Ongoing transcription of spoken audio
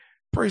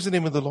Praise the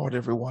name of the Lord,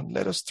 everyone.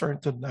 Let us turn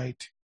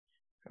tonight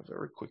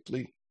very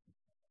quickly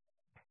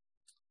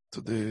to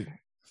the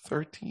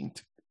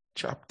 13th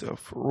chapter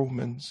of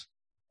Romans.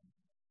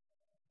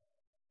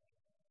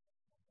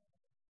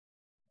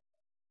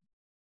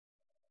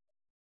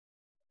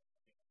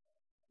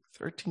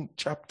 The 13th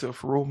chapter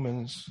of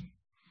Romans,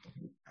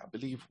 I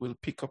believe we'll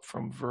pick up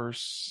from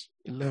verse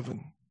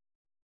 11.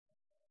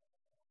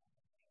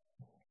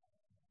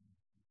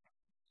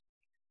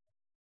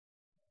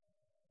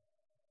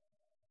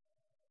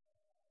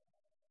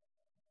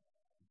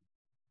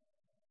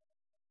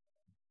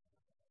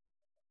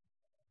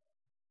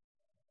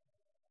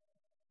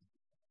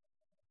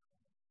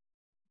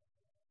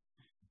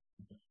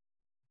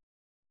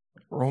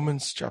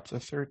 Romans chapter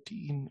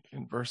 13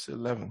 and verse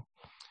 11.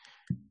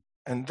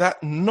 And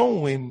that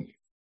knowing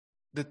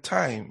the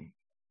time,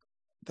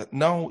 that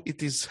now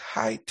it is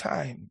high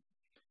time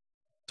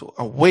to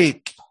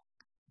awake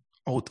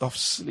out of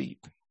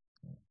sleep.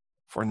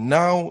 For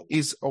now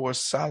is our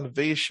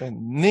salvation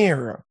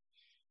nearer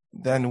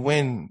than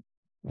when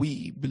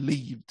we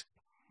believed.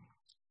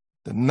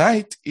 The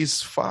night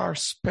is far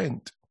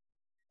spent.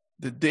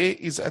 The day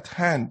is at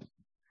hand.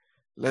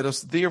 Let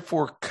us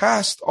therefore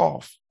cast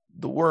off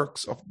the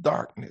works of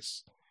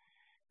darkness,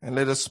 and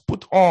let us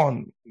put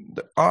on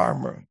the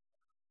armor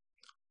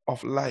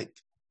of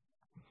light.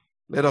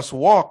 Let us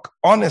walk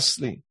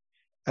honestly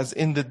as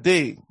in the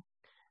day,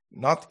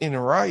 not in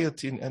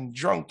rioting and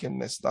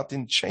drunkenness, not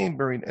in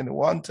chambering and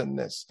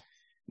wantonness,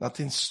 not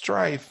in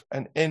strife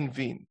and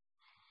envying,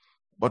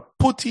 but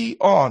put ye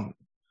on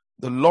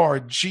the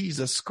Lord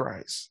Jesus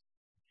Christ,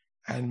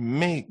 and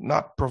make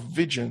not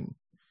provision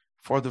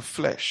for the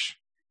flesh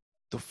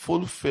to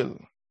fulfill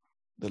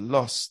the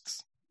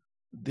lusts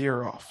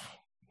thereof.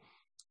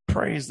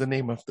 Praise the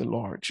name of the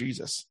Lord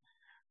Jesus.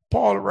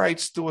 Paul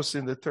writes to us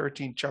in the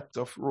 13th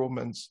chapter of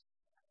Romans,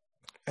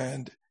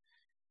 and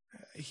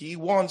he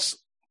wants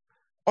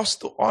us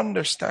to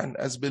understand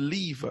as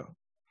believer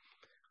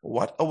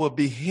what our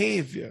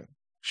behavior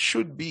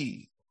should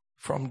be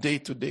from day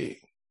to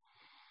day.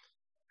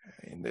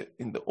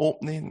 In the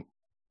opening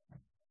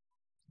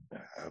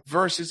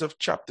verses of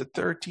chapter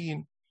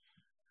 13,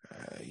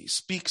 he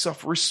speaks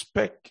of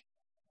respect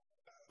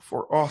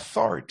for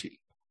authority,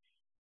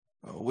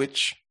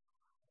 which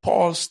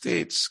Paul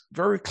states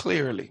very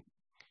clearly,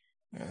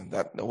 and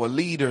that our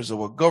leaders,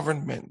 our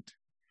government,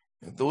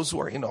 and those who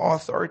are in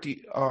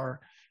authority are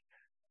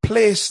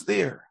placed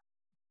there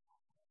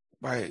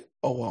by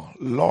our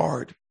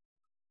Lord,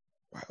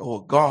 by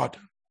our God,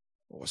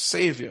 our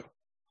Savior,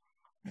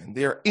 and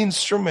they are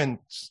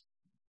instruments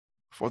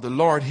for the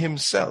Lord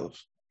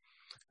himself.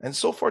 And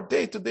so for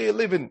day-to-day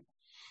living,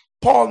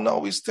 Paul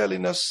now is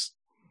telling us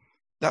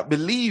that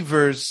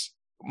believers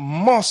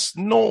must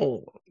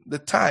know the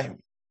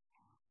time.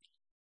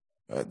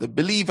 The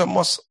believer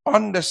must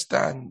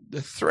understand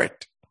the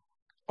threat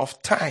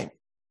of time.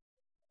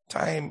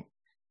 Time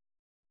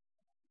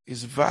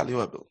is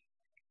valuable.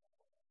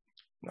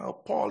 Now,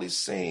 Paul is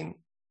saying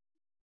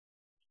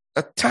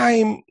a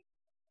time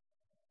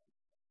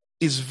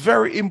is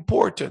very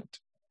important,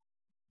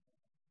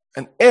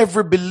 and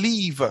every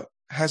believer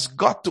has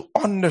got to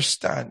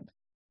understand,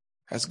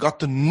 has got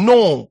to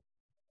know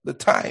the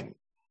time.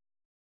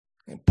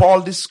 And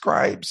Paul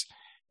describes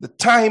the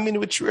time in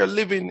which we are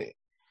living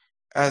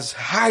as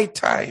high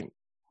time,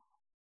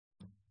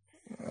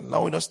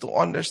 allowing us to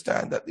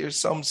understand that there's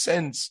some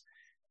sense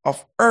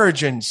of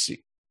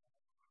urgency.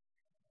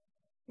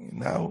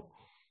 Now,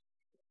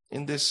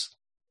 in this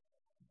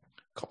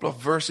couple of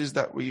verses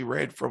that we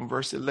read from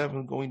verse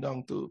 11 going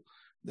down to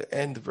the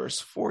end, verse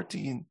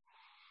 14,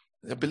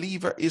 the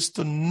believer is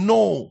to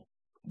know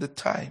the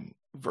time,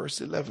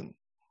 verse 11.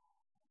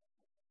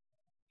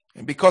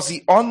 And because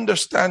he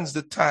understands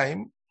the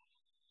time,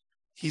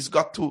 he's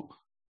got to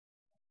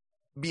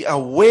be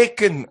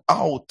awakened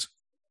out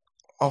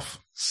of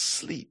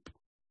sleep.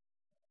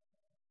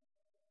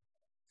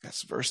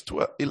 That's verse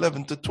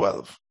 11 to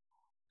 12.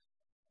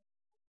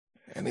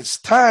 And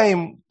it's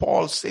time,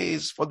 Paul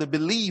says, for the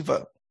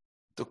believer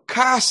to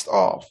cast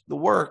off the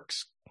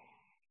works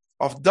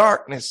of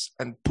darkness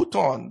and put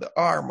on the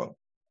armor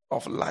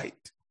of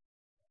light.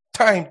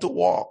 Time to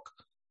walk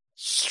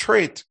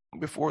straight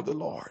before the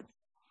Lord.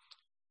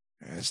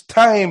 And it's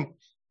time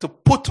to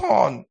put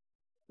on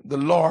the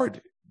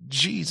Lord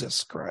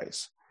Jesus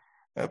Christ.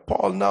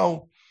 Paul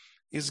now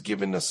is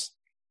giving us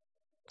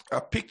a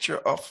picture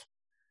of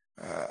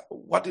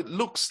what it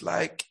looks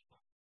like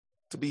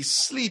to be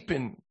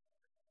sleeping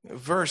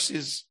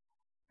versus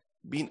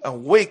being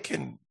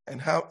awakened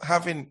and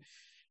having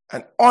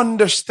an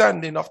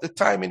understanding of the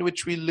time in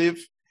which we live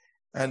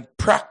and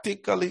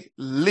practically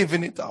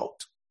living it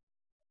out.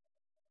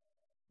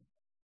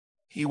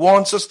 He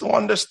wants us to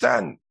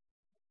understand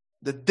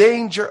the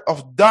danger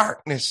of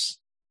darkness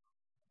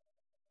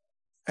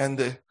and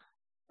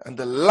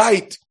the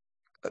light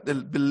that the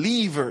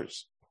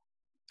believers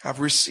have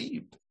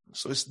received.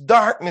 So it's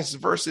darkness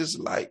versus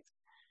light.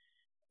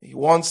 He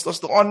wants us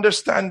to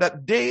understand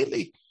that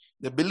daily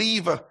the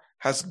believer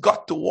has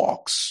got to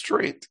walk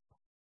straight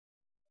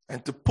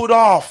and to put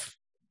off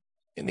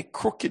any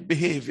crooked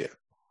behavior.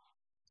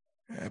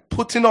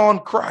 Putting on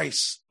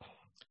Christ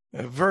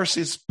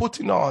versus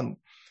putting on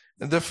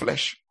the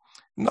flesh.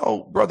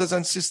 Now, brothers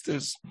and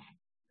sisters,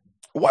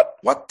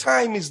 what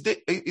time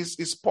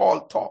is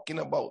Paul talking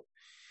about?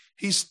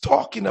 He's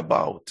talking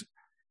about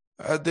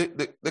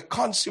the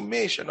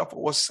consummation of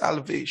our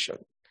salvation,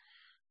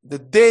 the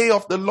day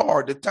of the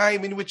Lord, the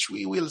time in which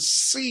we will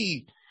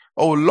see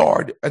our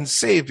Lord and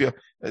Savior,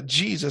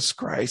 Jesus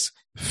Christ,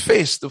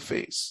 face to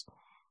face.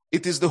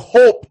 It is the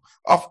hope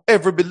of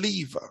every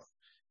believer.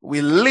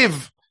 We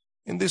live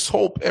in this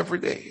hope every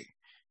day.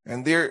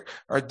 And there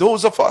are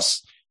those of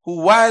us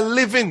who, while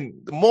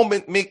living, the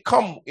moment may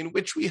come in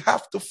which we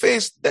have to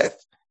face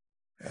death.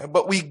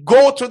 But we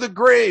go to the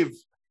grave,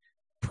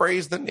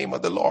 praise the name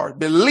of the Lord,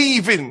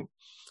 believing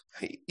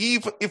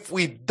even if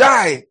we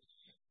die,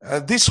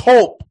 this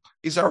hope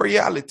is a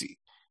reality.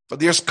 For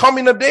there's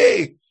coming a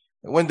day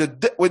when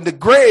the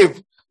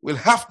grave will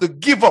have to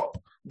give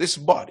up this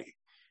body.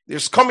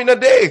 There's coming a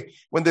day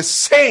when the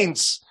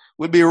saints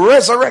will be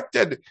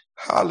resurrected,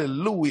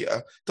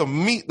 hallelujah, to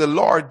meet the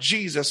Lord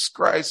Jesus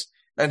Christ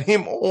and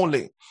him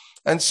only.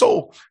 And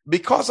so,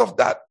 because of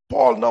that,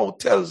 Paul now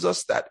tells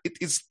us that it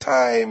is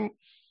time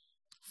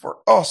for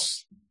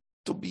us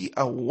to be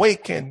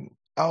awakened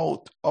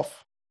out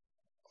of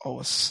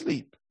our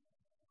sleep.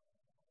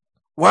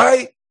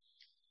 Why?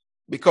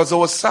 Because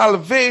our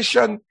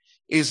salvation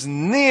is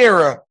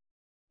nearer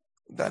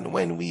than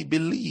when we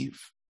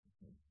believe.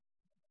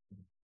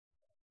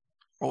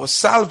 Our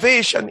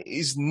salvation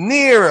is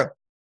nearer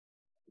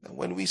than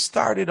when we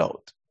started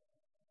out.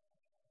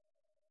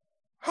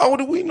 How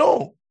do we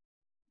know?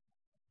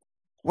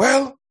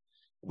 Well,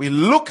 we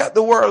look at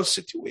the world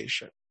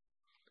situation.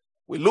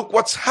 We look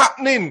what's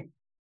happening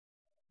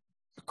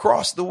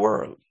across the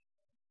world.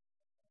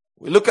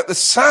 We look at the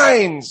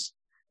signs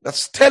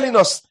that's telling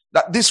us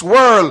that this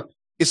world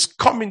is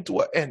coming to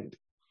an end.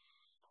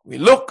 We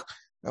look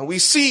and we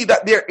see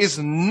that there is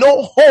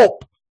no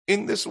hope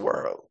in this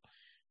world.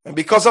 And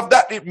because of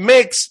that, it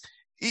makes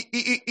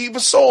even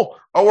so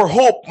our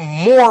hope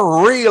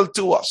more real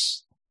to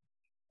us.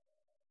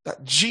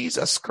 That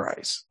Jesus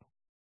Christ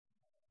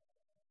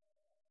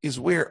is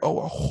where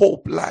our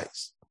hope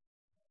lies.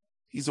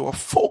 He's our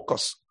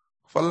focus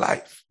for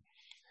life.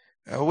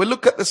 We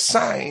look at the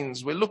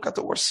signs, we look at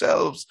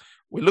ourselves,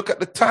 we look at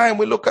the time,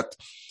 we look at,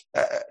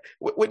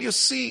 when you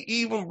see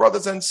even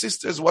brothers and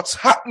sisters, what's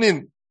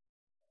happening,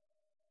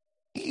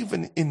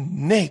 even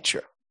in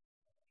nature.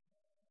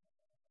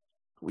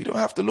 We don't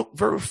have to look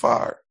very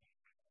far.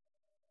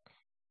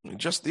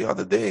 Just the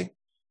other day,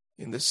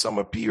 in the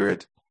summer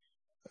period,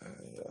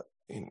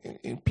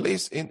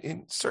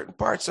 in certain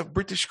parts of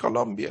British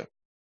Columbia,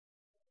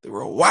 there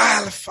were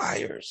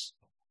wildfires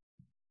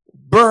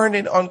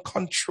burning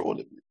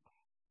uncontrollably.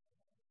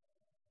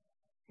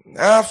 And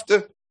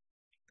after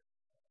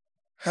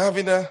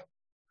having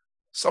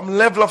some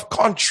level of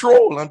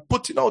control and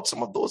putting out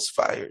some of those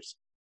fires,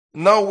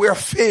 now we're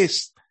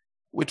faced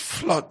with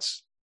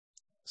floods,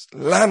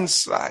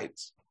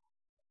 landslides,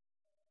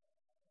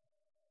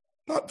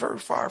 not very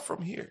far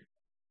from here.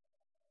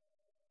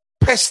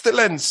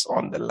 Pestilence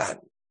on the land.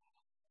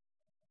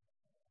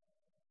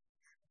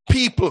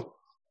 People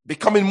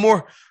becoming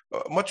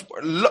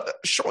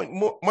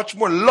showing much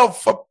more love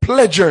for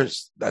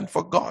pleasures than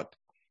for God.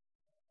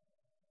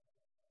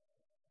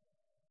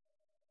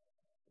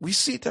 We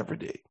see it every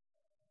day.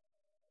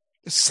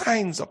 The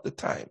signs of the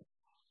time.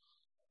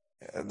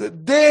 The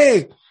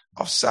day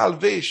of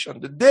salvation,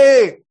 the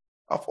day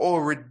of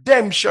our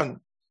redemption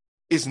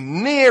is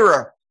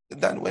nearer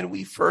than when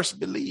we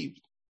first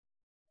believed.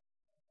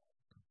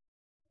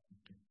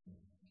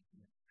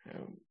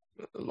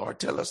 The Lord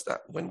tells us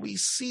that when we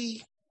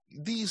see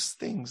these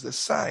things, the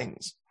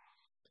signs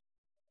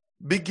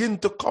begin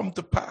to come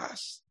to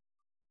pass,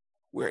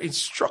 we're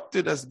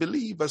instructed as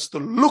believers to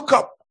look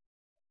up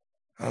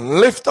and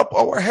lift up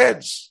our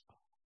heads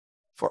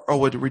for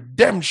our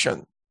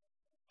redemption,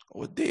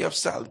 our day of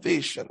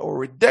salvation, our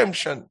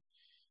redemption,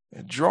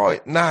 and draw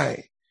it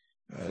nigh.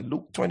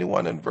 Luke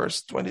 21 and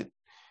verse 20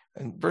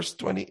 and verse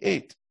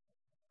 28.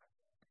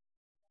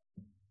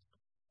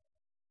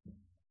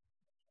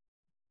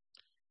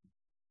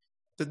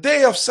 The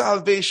day of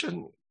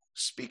salvation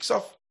speaks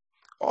of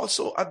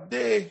also a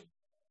day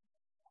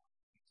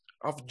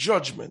of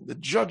judgment. The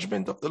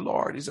judgment of the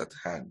Lord is at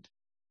hand.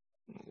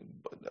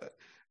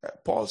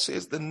 Paul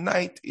says the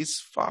night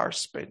is far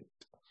spent.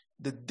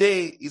 The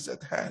day is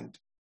at hand.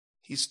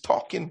 He's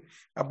talking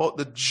about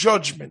the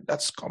judgment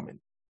that's coming.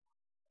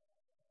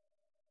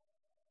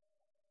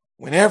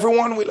 When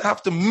everyone will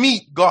have to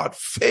meet God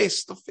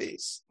face to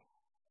face.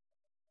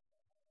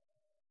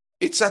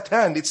 It's at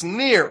hand. It's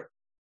near.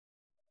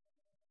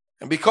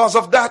 And because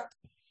of that,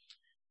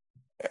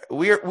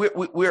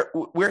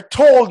 we're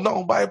told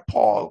now by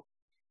Paul,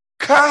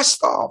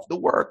 cast off the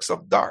works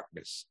of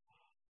darkness.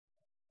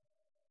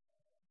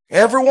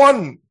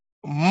 Everyone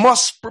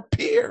must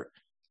prepare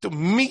to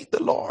meet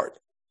the Lord.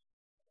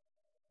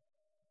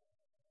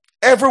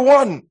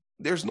 Everyone,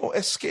 there's no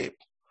escape.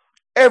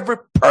 Every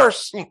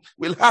person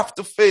will have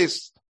to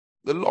face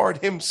the Lord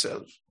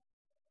himself.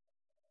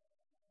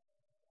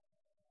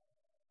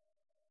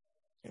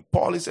 And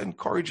Paul is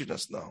encouraging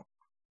us now.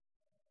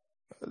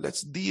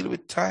 Let's deal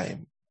with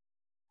time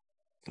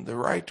in the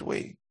right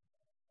way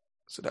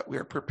so that we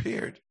are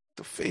prepared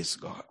to face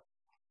God.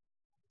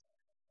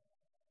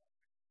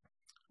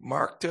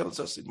 Mark tells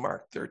us in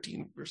Mark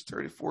 13, verse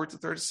 34 to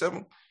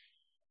 37,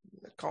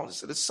 the account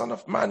said, the Son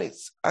of Man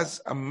is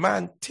as a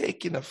man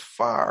taking a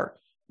far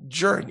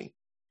journey,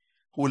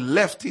 who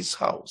left his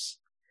house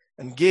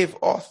and gave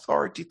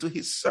authority to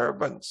his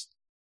servants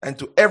and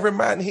to every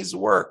man his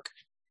work,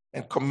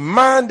 and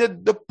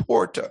commanded the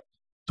porter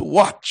to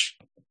watch.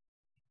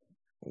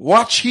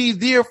 Watch he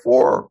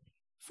therefore,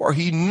 for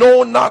he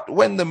know not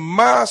when the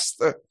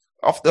master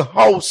of the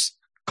house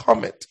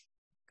cometh,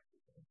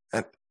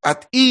 and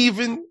at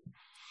even,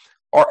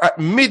 or at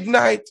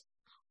midnight,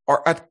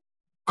 or at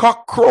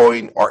cock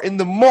crowing, or in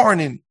the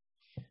morning,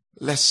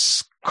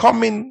 lest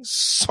coming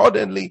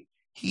suddenly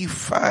he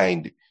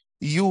find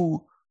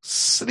you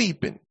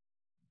sleeping.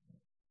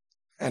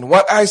 And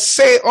what I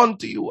say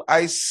unto you,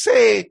 I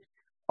say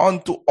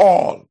unto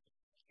all,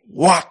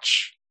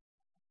 watch.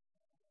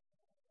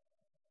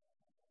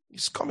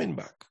 He's coming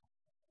back.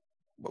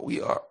 But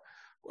we are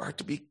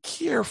to be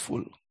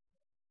careful,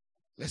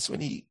 lest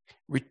when he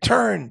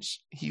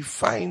returns, he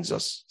finds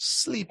us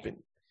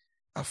sleeping.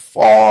 A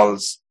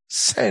false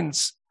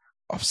sense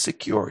of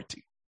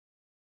security.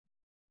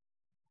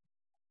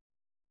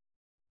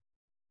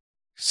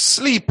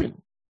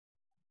 Sleeping,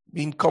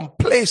 being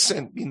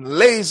complacent, being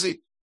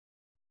lazy,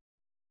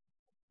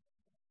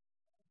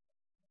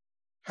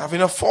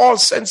 having a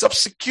false sense of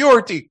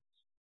security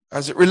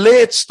as it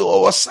relates to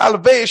our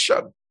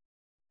salvation,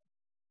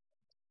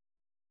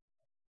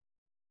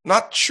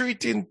 not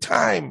treating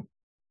time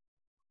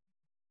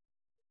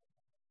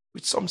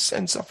with some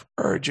sense of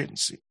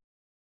urgency.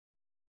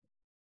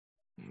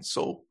 And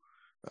so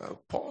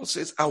Paul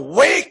says,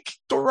 awake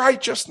to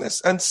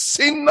righteousness and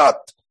sin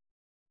not,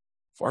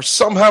 for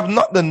some have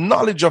not the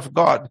knowledge of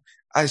God.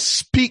 I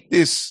speak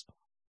this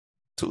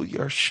to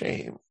your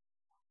shame.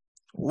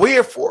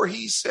 Wherefore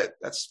he said,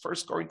 that's 1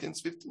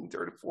 Corinthians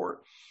 15:34,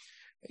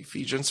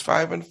 Ephesians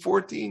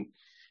 5:14.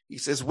 He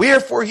says,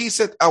 wherefore he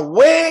said,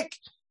 awake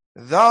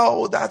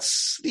thou that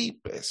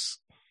sleepest,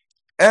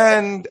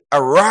 and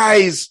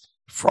arise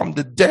from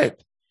the dead,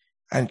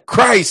 and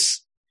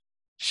Christ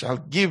shall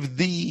give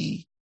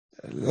thee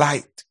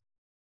light.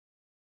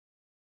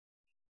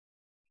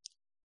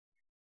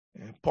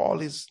 And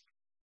Paul is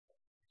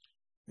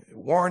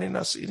warning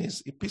us in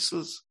his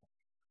epistles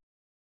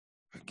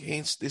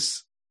against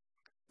this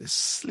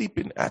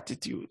sleeping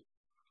attitude.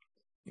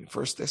 In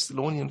 1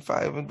 Thessalonians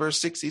 5 and verse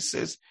 6, he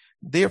says,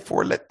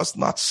 therefore let us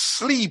not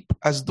sleep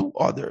as do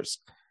others,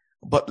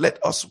 but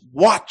let us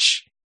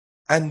watch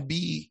and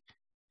be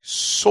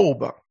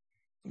sober.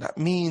 That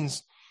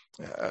means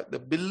the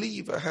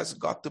believer has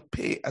got to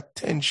pay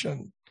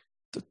attention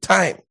to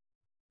time.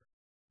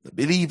 The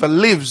believer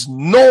lives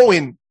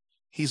knowing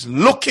he's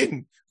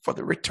looking for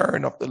the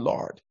return of the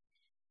Lord.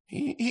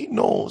 He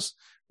knows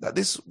that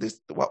this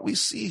what we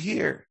see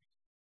here,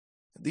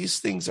 these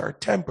things are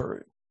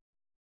temporary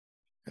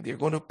and they're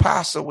going to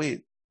pass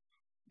away.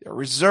 They're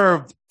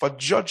reserved for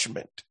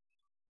judgment.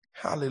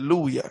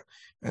 Hallelujah.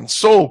 And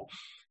so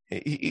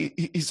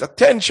his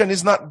attention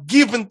is not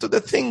given to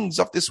the things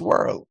of this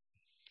world.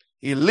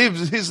 He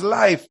lives his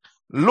life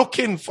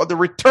looking for the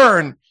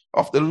return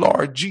of the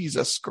Lord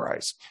Jesus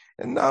Christ.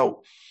 And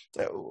now,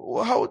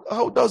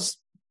 how does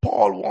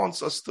Paul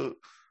wants us to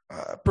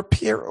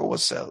prepare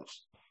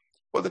ourselves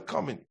for the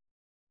coming?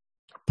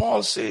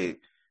 Paul said,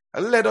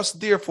 let us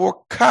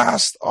therefore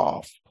cast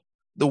off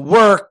the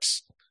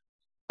works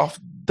of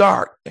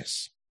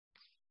darkness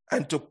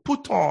and to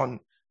put on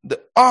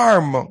the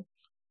armor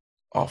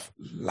of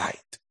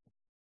light.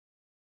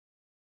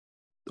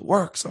 The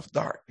works of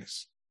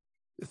darkness,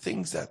 the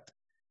things that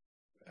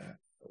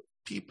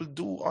people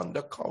do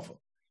undercover,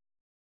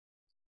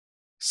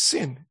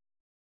 sin,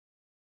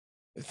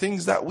 the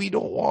things that we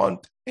don't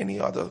want any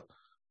other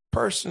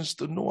persons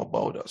to know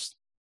about us,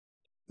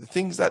 the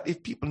things that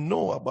if people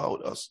know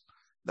about us,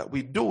 that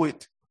we do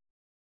it,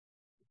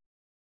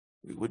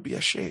 we would be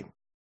ashamed.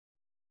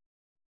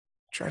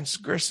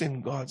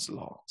 Transgressing God's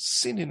law,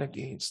 sinning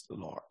against the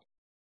Lord.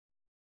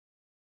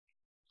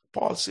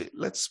 Paul said,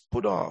 let's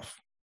put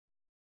off.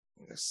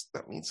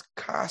 That means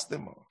cast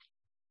them off.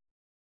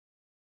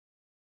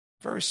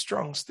 Very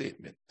strong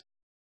statement.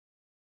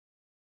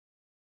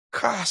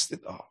 Cast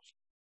it off.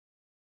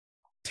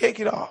 Take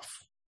it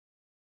off.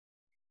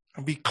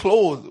 And be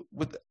clothed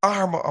with the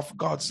armor of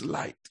God's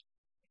light.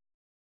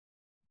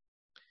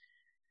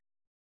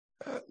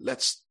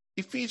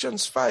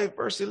 Ephesians 5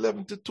 verse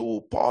 11 to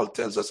 2, Paul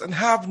tells us, and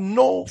have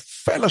no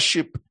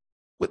fellowship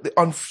with the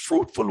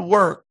unfruitful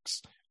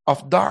works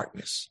of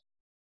darkness,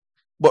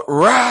 but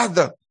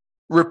rather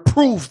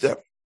reprove them.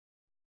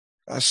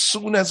 As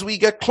soon as we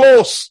get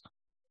close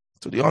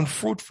to the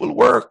unfruitful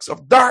works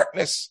of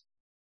darkness,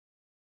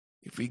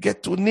 if we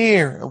get too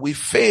near and we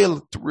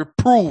fail to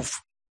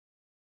reprove,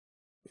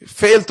 we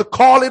fail to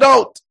call it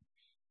out,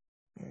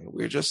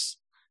 We're just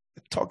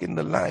tugging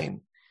the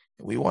line.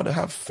 We want to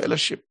have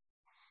fellowship.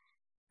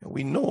 And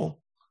we know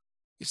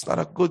it's not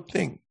a good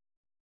thing.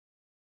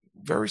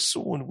 Very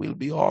soon we'll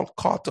be all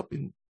caught up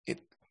in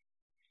it.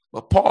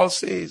 But Paul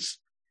says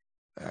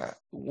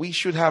we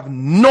should have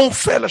no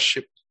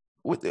fellowship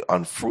with the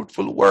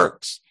unfruitful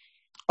works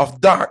of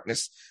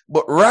darkness,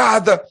 but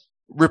rather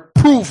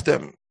reprove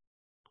them.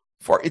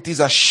 For it is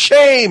a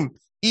shame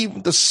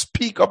even to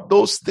speak of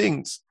those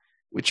things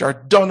which are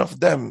done of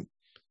them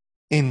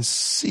in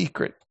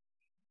secret.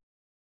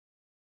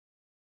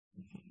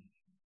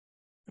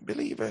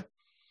 Believer,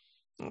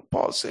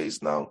 Paul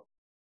says now,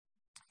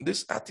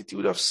 this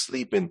attitude of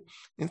sleeping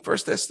in 1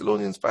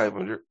 Thessalonians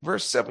 5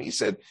 verse 7, he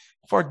said,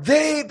 for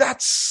they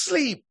that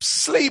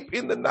sleep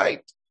in the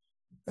night,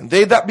 and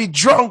they that be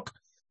drunk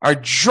are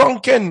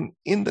drunken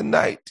in the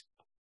night.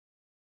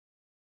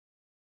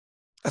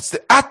 That's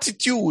the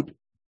attitude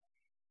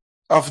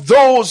of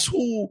those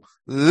who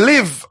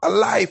live a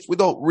life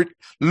without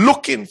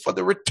looking for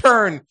the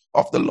return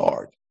of the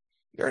Lord.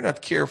 They're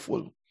not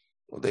careful.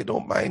 Well, they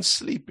don't mind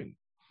sleeping.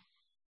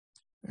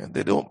 And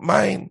they don't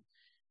mind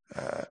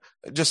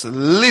just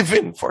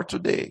living for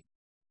today.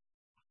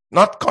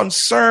 Not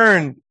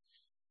concerned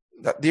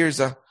that there's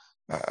a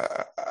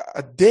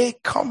day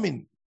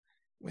coming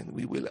when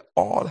we will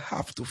all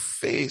have to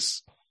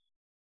face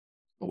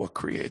our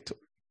Creator.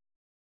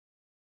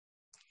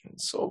 And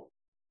so,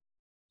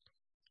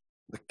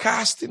 the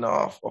casting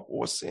off of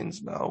our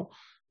sins now,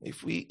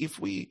 if we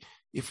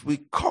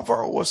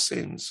cover our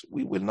sins,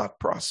 we will not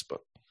prosper.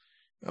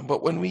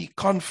 But when we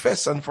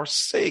confess and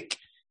forsake,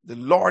 the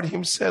Lord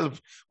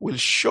himself will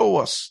show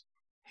us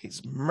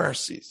his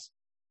mercies.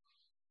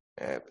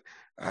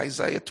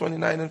 Isaiah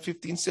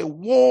 29:15 says,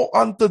 woe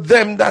unto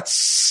them that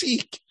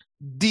seek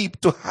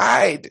deep to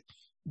hide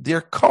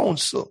their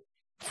counsel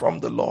from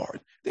the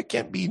Lord. There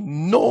can be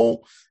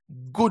no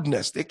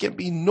goodness. There can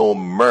be no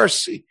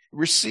mercy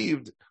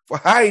received for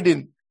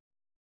hiding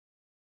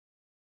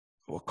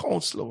our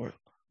counsel,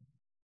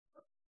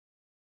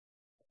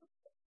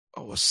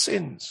 our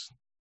sins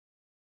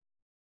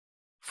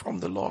from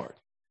the Lord.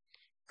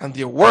 And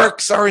their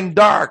works are in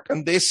dark,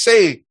 and they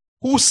say,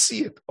 who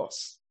seeth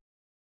us?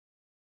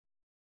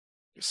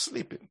 We're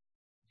sleeping.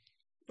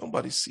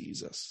 Nobody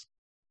sees us.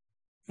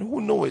 And who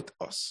knoweth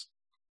us?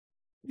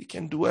 We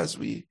can do as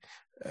we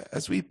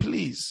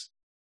please.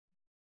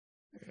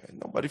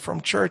 Nobody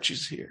from church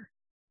is here.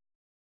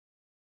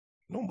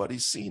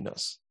 Nobody's seen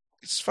us.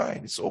 It's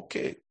fine. It's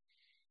okay.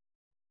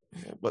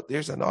 But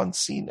there's an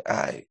unseen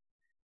eye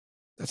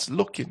that's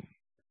looking.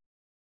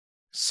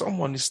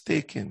 Someone is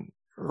taking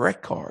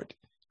record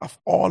of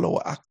all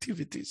our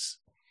activities.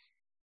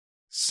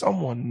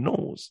 Someone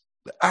knows.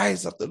 The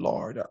eyes of the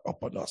Lord are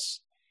upon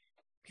us.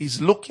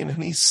 He's looking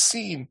and he's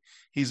seeing.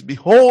 He's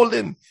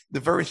beholding the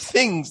very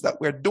things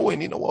that we're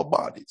doing in our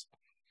bodies.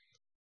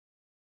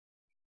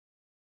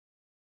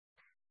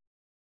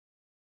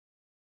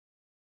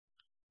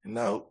 And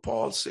now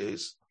Paul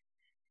says,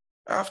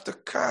 after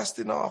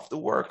casting off the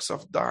works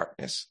of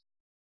darkness,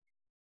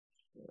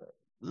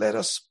 let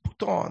us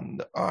put on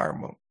the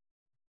armor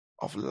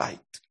of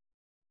light.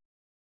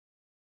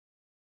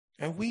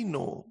 And we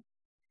know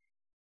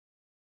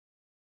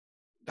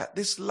that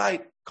this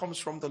light comes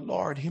from the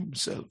Lord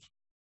himself,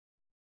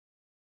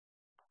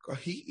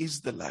 because he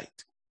is the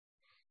light.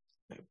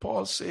 And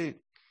Paul said,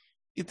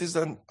 it is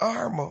an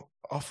armor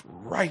of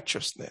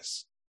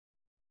righteousness.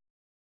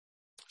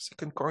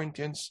 2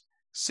 Corinthians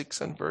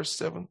 6 and verse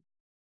 7.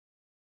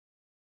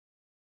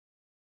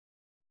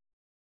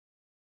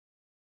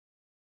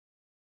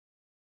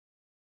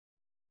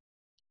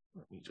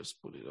 Let me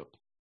just pull it up.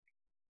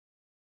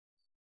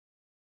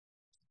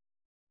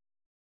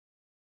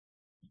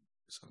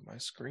 It's on my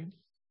screen.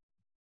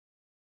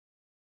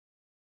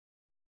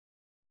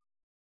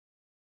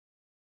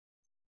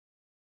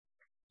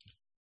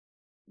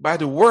 By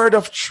the word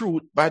of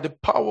truth, by the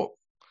power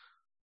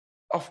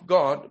of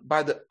God,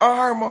 by the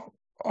armor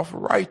of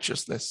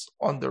righteousness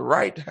on the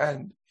right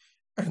hand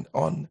and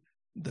on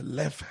the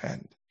left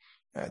hand.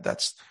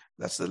 That's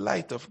the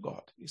light of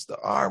God. It's the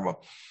armor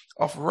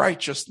of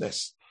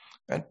righteousness.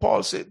 And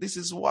Paul said this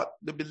is what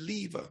the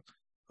believer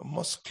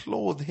must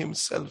clothe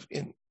himself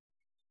in.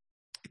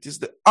 It is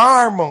the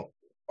armor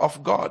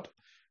of God.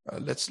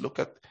 Let's look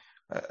at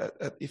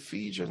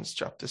Ephesians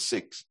chapter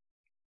 6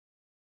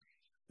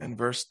 and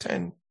verse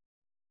 10.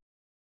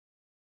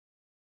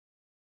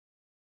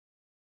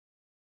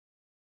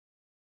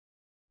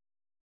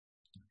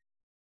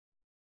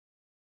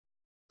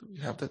 Do we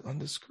have that on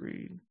the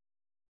screen?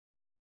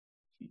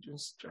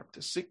 Ephesians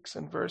chapter 6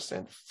 and verse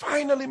 10.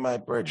 Finally, my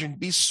brethren,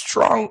 be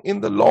strong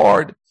in the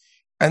Lord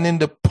and in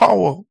the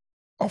power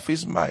of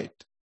his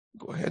might.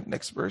 Go ahead,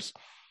 next verse.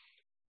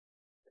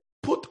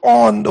 Put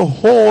on the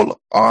whole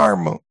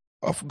armor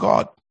of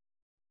God.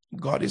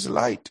 God is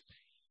light.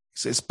 He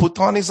says, put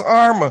on his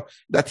armor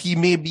that he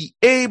may be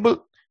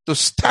able to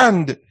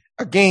stand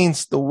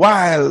against the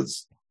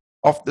wiles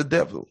of the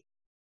devil.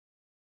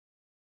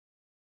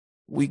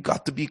 We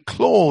got to be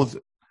clothed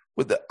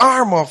with the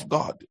armor of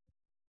God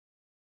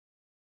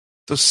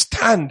to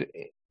stand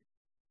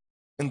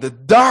in the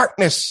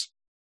darkness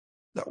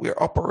that we're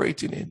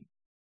operating in.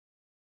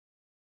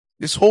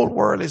 This whole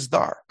world is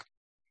dark,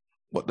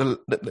 but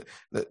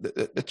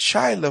the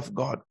child of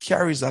God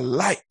carries a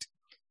light.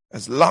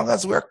 As long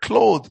as we're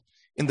clothed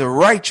in the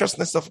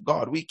righteousness of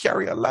God, we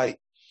carry a light.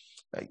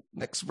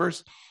 Next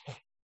verse.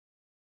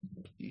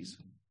 Please.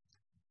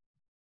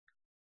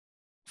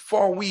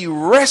 For we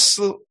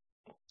wrestle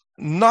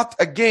not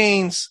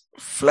against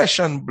flesh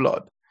and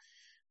blood,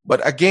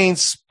 but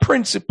against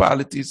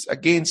principalities,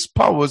 against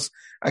powers,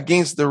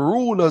 against the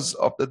rulers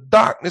of the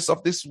darkness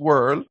of this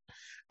world,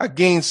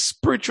 against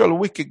spiritual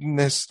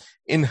wickedness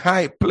in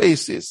high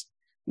places.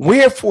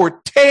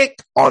 Wherefore take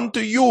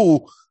unto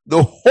you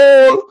the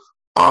whole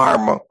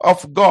armor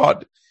of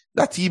God,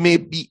 that he may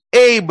be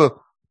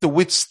able to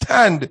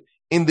withstand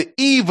in the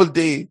evil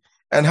day,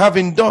 and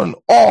having done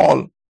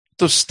all,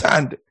 to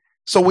stand.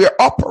 So we're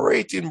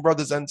operating,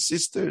 brothers and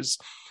sisters,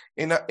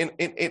 in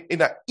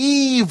an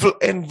evil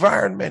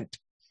environment.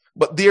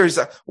 But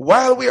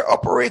while we're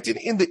operating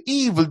in the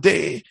evil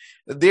day,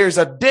 there's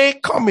a day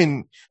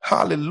coming,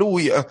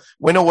 hallelujah,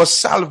 when our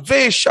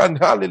salvation,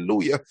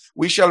 hallelujah,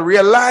 we shall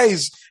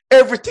realize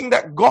everything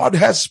that God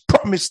has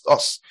promised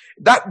us.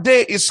 That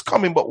day is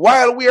coming. But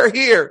while we are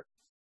here,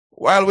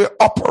 while we're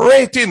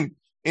operating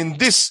in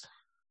this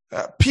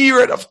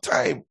period of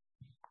time,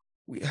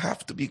 we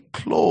have to be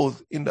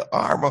clothed in the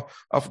armor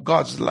of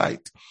God's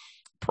light.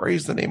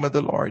 Praise the name of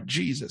the Lord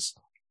Jesus.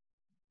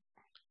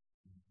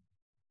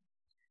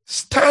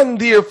 Stand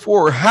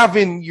therefore,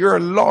 having your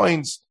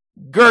loins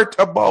girt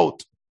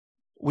about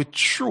with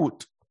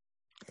truth.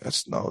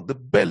 That's now the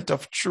belt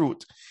of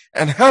truth.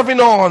 And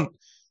having on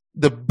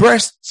the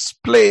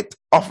breastplate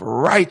of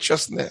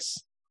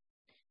righteousness,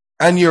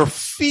 and your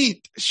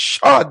feet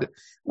shod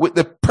with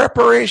the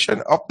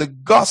preparation of the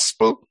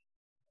gospel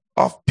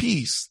of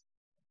peace.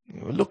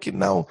 We're looking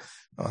now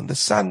on the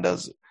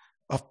sandals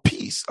of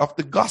peace, of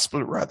the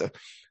gospel rather,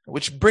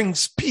 which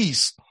brings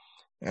peace.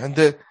 And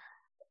the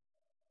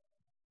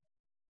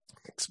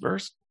next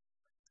verse.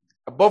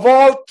 Above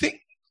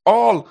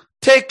all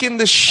taking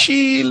the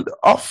shield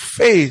of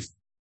faith,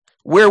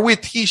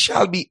 wherewith he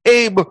shall be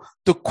able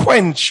to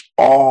quench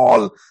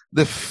all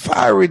the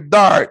fiery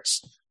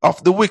darts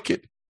of the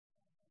wicked.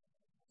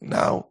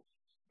 Now,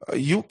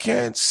 you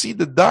can't see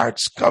the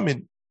darts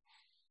coming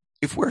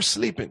if we're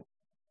sleeping.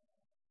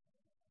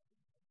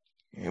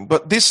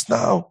 But this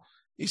now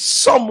is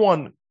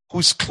someone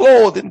who's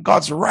clothed in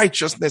God's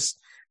righteousness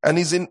and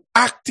is in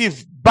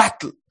active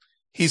battle.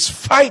 He's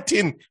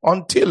fighting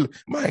until,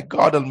 my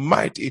God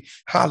Almighty,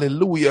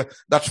 hallelujah,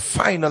 that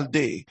final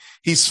day.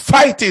 He's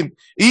fighting,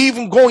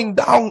 even going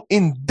down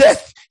in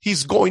death.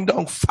 He's going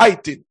down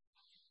fighting.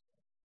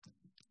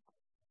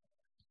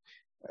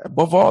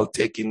 Above all,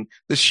 taking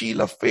the shield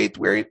of faith,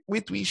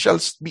 wherewith we shall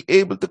be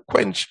able to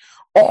quench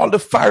all the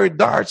fiery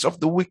darts of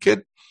the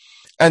wicked,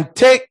 and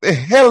take the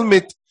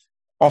helmet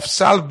of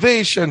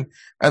salvation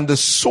and the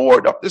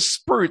sword of the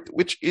Spirit,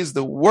 which is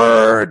the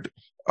word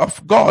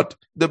of God.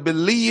 The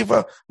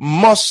believer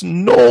must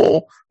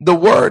know the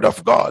word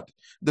of God.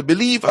 The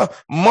believer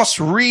must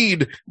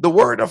read the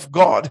word of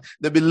God.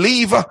 The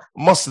believer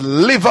must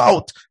live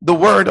out the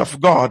word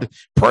of God.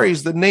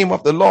 Praise the name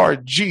of the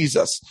Lord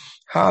Jesus.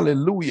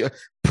 Hallelujah.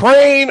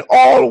 Praying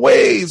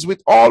always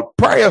with all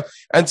prayer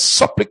and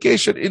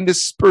supplication in the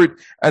Spirit,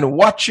 and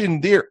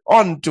watching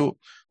thereunto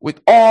with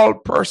all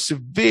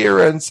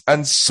perseverance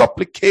and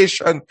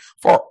supplication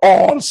for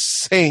all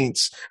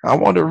saints. I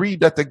want to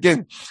read that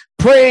again.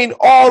 Praying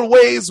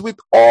always with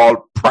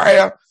all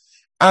prayer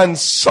and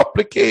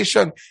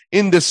supplication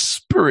in the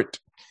Spirit,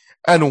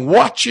 and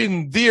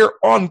watching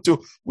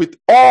thereunto with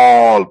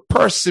all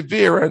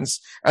perseverance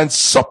and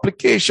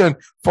supplication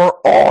for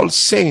all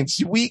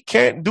saints. We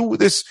can't do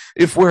this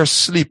if we're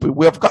sleeping.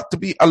 We have got to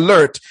be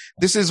alert.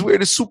 This is where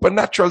the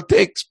supernatural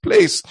takes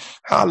place.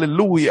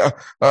 Hallelujah.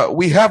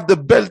 We have the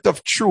belt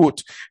of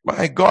truth.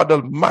 My God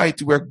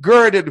Almighty, we're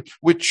girded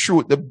with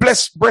truth. The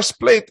blessed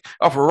breastplate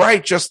of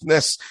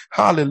righteousness.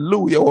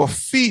 Hallelujah. Our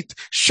feet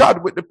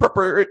shod with the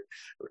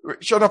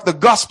preparation of the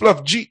gospel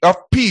of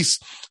peace,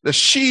 the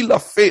shield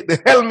of faith, the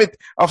helmet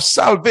of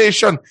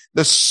salvation,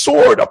 the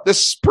sword of the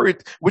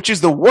Spirit, which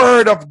is the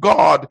word of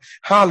God.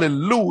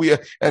 Hallelujah.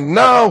 And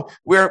now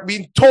we're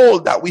being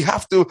told that we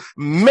have to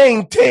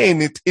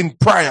maintain it in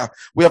prayer.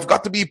 We have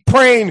got to be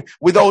praying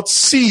without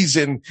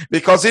ceasing,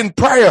 because in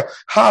prayer,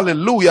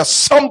 hallelujah,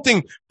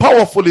 something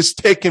powerful is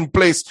taking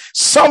place.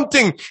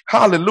 Something,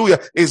 hallelujah,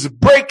 is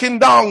breaking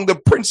down the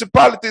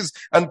principalities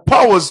and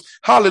powers,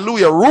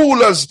 hallelujah,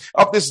 rulers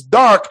of this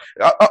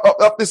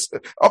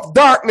of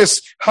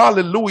darkness,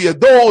 hallelujah.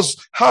 Those,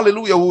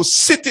 hallelujah, who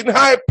sit in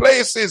high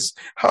places,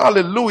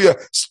 hallelujah,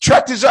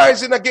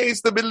 strategizing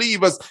against the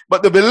believers.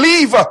 But the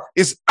believer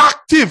is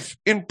active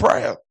in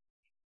prayer.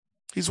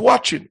 He's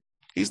watching.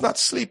 He's not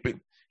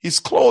sleeping.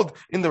 He's clothed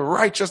in the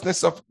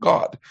righteousness of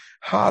God.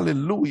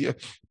 Hallelujah.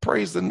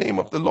 Praise the name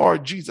of the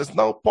Lord Jesus.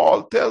 Now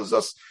Paul tells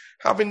us,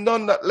 having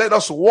done that, let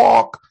us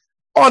walk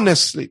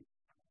honestly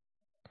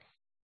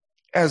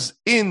as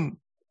in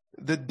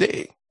the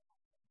day,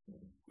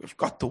 We've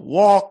got to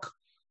walk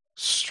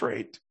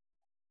straight,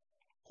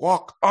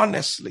 walk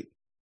honestly.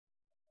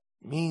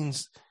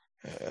 Means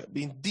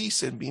being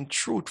decent, being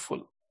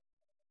truthful.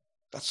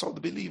 That's how the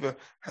believer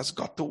has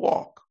got to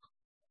walk.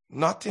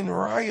 Not in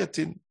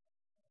rioting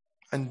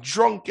and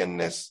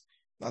drunkenness,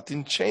 not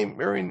in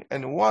chambering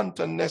and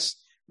wantonness,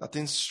 not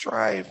in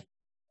strife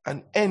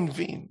and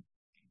envying.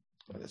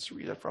 Let's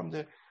read it from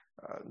the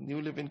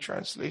New Living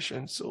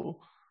Translation. So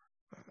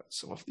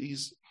some of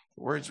these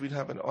words we'd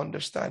have an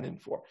understanding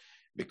for.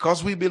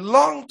 Because we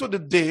belong to the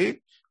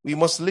day, we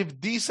must live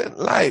decent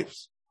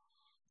lives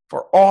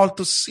for all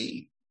to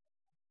see.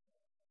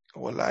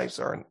 Our lives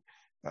are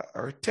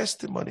a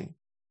testimony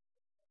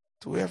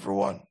to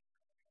everyone.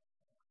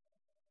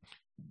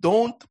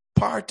 Don't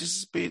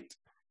participate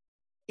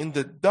in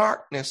the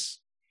darkness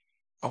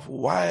of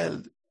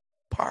wild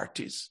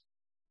parties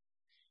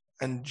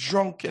and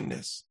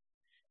drunkenness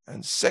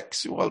and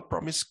sexual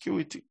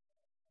promiscuity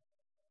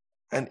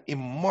and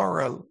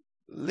immoral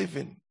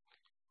living,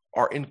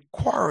 or in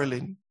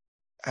quarreling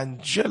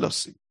and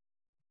jealousy.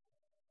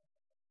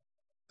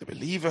 The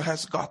believer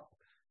has got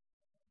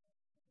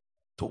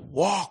to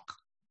walk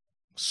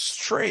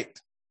straight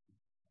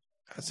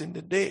as in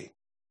the day,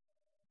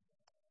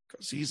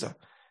 because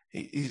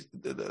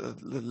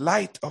the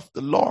light of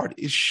the Lord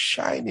is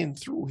shining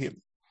through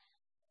him.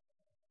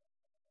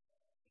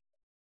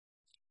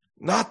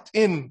 Not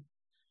in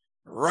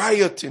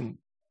rioting.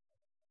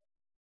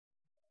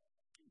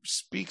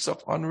 Speaks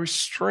of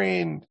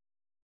unrestrained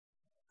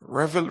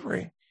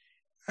revelry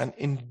and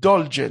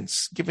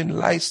indulgence, giving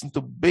license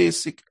to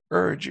basic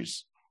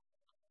urges.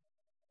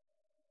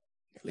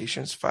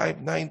 Galatians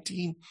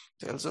 5:19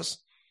 tells us,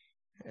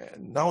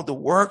 now the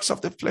works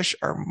of the flesh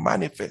are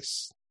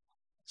manifest.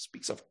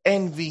 Speaks of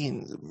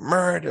envyings,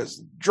 murders,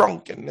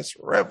 drunkenness,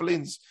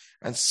 revelings,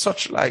 and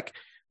such like,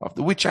 of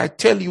the which I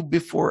tell you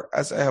before,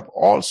 as I have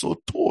also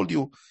told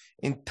you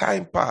in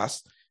time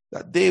past,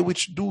 that they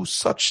which do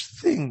such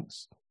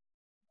things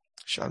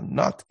shall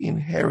not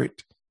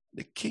inherit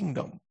the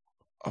kingdom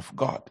of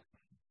God.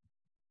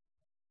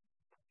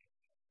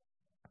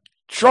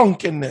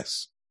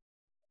 Drunkenness.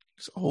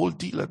 There's a whole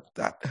deal of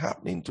that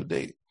happening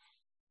today.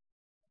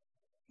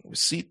 We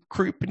see it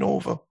creeping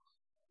over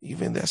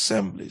even the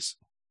assemblies.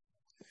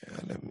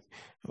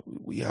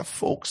 We have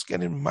folks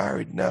getting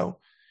married now,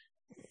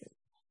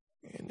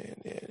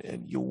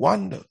 and you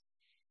wonder,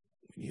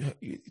 you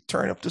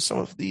turn up to some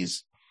of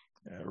these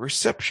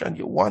reception,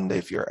 you wonder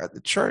if you're at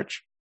the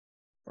church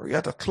or you're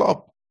at a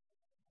club.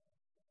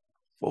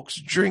 Folks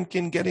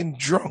drinking, getting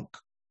drunk.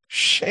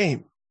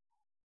 Shame.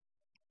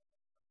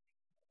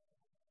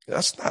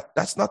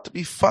 That's not to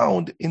be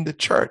found in the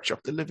church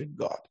of the living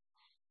God.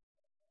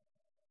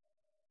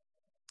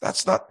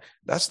 That's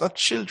not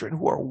children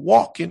who are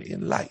walking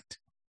in light.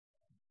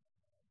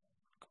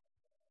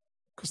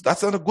 Because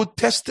that's not a good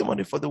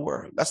testimony for the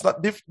world. That's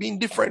not being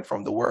different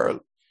from the world.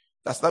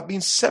 That's not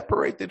being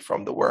separated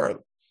from the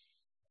world.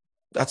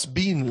 That's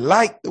being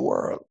like the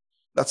world.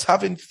 That's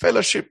having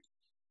fellowship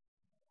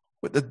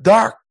with the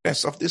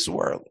darkness of this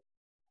world.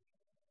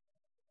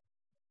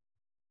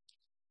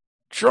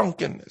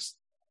 Drunkenness.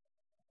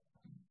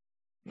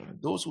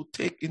 Those who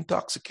take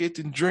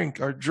intoxicating drink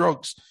or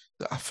drugs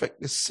that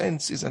affect the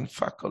senses and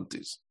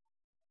faculties,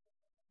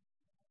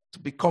 to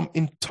become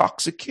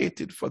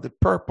intoxicated for the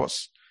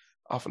purpose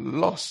of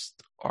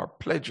lust or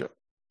pleasure,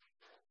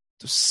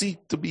 to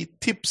seek to be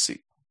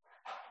tipsy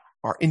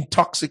or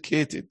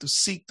intoxicated, to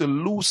seek to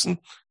loosen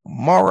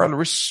moral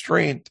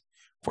restraint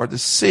for the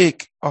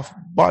sake of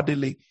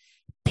bodily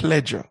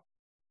pleasure.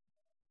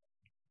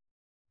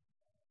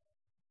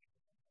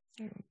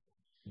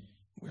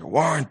 We're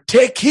warned,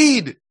 take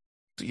heed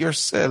to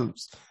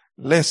yourselves,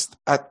 lest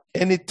at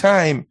any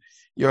time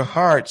your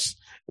hearts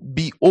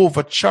be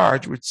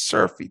overcharged with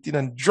surfeiting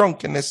and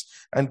drunkenness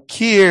and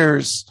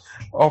cares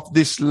of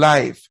this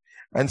life,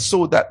 and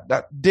so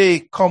that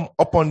day come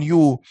upon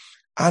you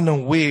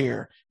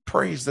unaware.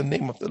 Praise the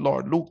name of the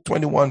Lord. Luke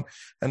 21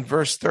 and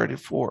verse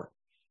 34.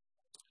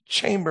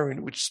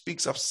 Chambering, which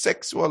speaks of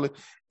sexual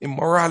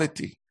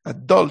immorality,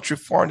 adultery,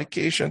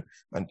 fornication,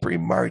 and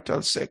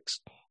premarital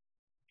sex.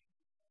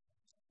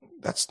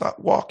 That's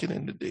not walking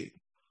in the day.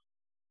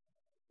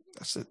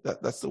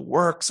 That's the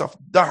works of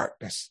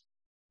darkness.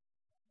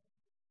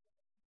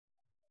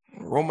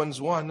 Romans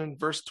 1 and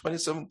verse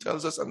 27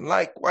 tells us, and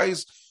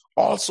likewise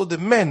also the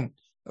men,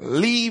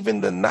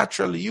 leaving the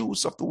natural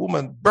use of the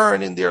woman,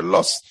 burning their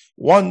lust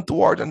one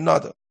toward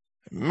another.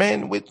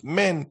 Men with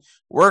men,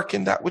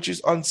 working that which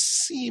is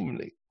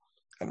unseemly,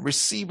 and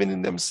receiving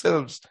in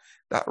themselves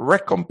that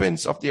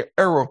recompense of their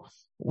error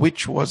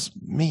which was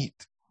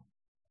meet.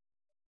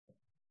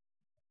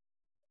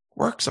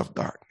 Works of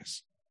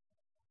darkness.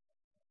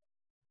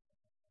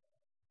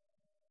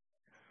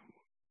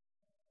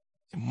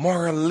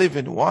 Immoral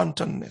living,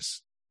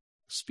 wantonness,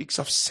 speaks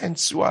of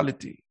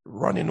sensuality,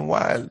 running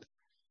wild,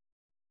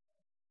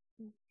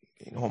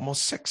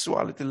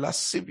 homosexuality,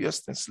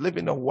 lasciviousness,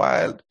 living a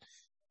wild,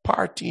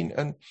 partying,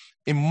 and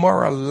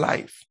immoral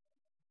life.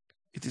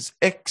 It is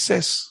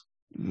excess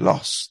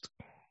lust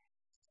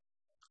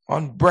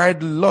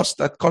unbridled lust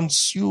that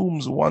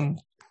consumes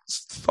one's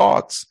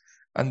thoughts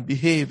and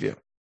behavior.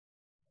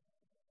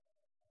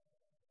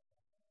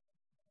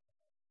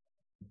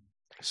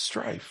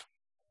 Strife,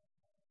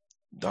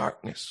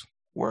 darkness,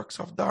 works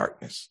of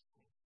darkness.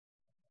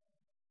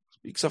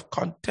 Speaks of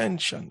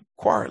contention,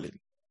 quarreling,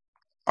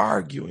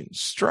 arguing,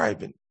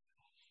 striving.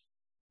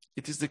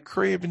 It is the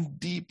craving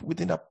deep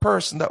within a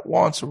person that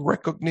wants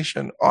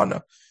recognition,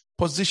 honor,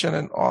 position,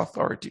 and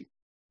authority.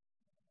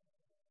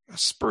 A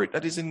spirit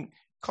that is in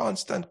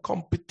constant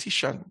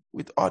competition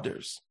with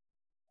others.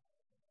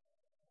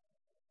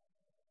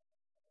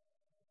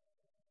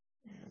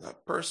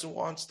 That person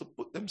wants to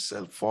put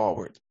themselves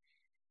forward.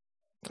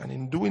 And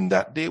in doing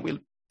that, they will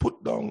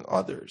put down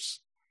others,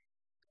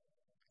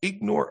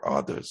 ignore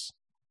others,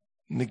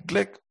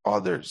 neglect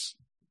others,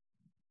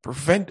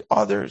 prevent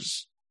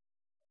others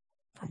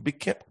from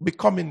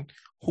becoming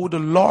who the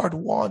Lord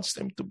wants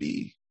them to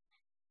be.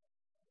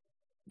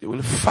 They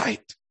will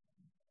fight.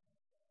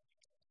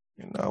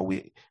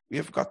 We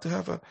have got to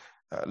have a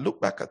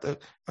look back at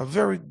a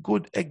very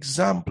good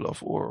example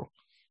of our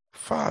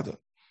father,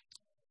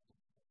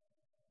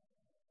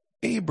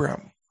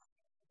 Abraham.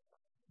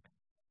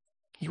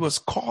 He was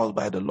called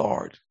by the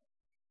Lord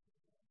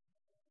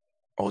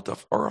out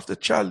of Ur of the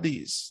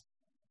Chaldees.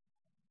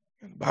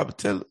 And the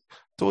Bible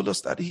told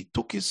us that he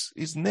took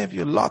his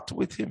nephew Lot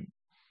with him.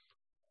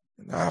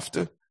 And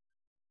after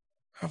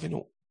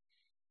having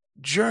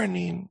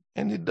journeying,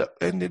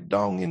 ended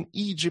down in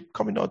Egypt,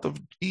 coming out of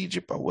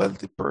Egypt, a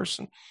wealthy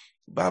person.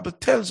 The Bible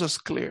tells us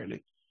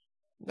clearly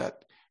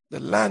that the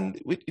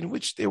land in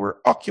which they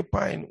were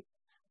occupying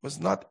was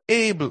not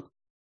able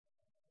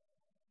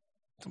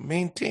to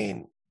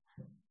maintain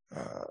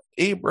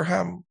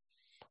Abraham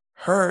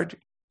herd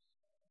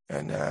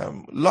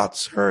and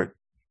Lot's herd.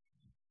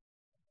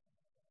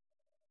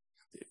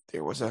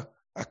 There was a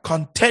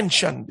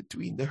contention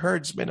between the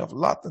herdsmen of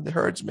Lot and the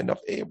herdsmen of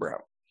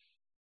Abraham.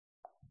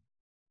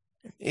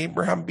 And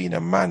Abraham, being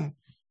a man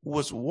who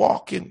was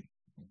walking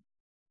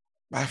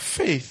by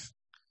faith,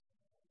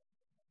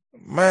 a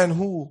man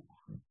who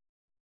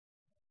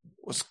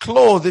was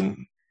clothed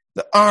in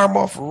the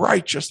armor of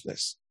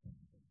righteousness,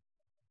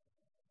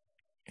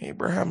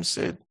 Abraham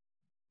said,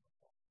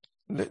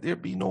 let there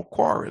be no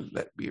quarrel,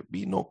 let there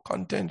be no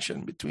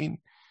contention between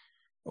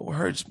our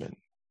herdsmen.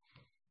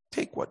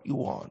 Take what you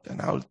want,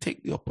 and I'll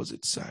take the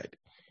opposite side.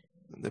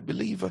 And the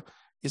believer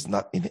is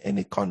not in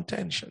any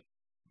contention.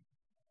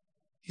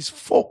 His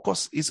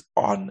focus is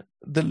on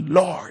the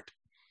Lord.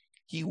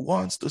 He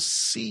wants to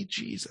see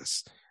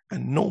Jesus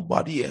and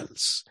nobody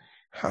else.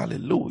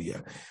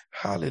 Hallelujah.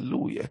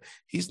 Hallelujah.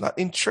 He's not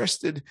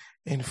interested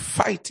in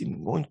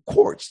fighting, going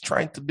courts,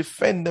 trying to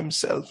defend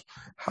himself.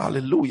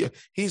 Hallelujah.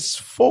 His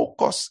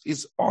focus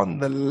is on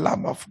the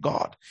Lamb of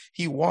God.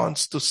 He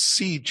wants to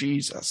see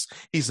Jesus.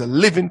 He's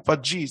living for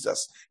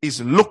Jesus.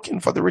 He's looking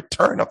for the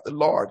return of the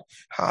Lord.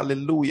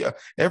 Hallelujah.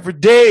 Every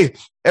day,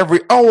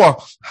 every hour,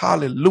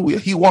 hallelujah.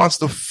 He wants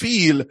to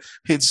feel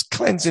his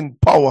cleansing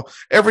power.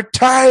 Every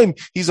time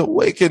he's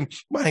awakened,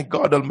 my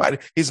God Almighty,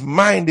 his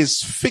mind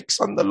is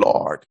fixed on the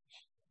Lord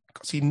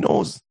because he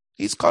knows,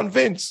 he's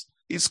convinced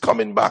he's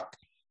coming back.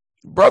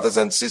 Brothers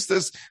and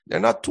sisters, there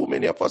are not too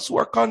many of us who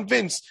are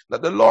convinced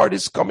that the Lord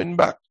is coming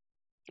back.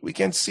 We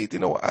can see it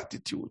in our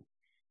attitude.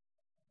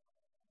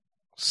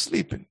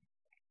 Sleeping.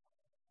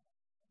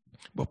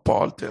 But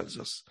Paul tells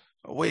us,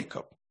 wake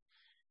up.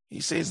 He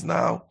says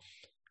now,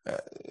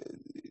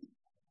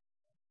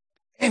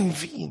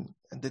 envying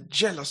and the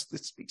jealous,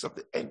 it speaks of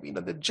the envying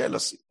and the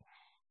jealousy,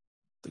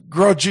 the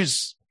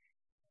grudges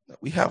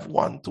that we have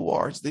one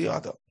towards the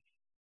other,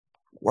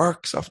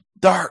 works of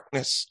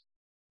darkness.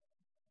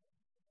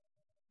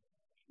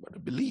 But the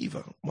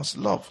believer must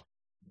love.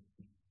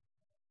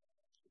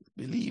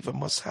 The believer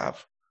must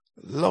have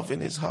love in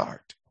his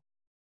heart.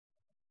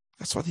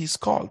 That's what he's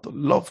called. The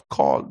love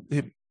called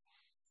him.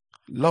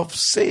 Love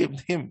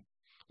saved him.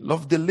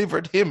 Love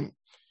delivered him.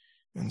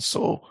 And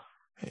so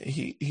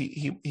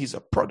he's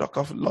a product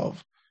of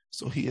love.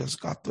 So he has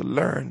got to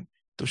learn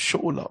to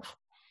show love.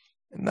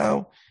 And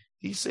now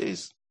he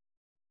says,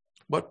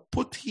 but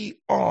put he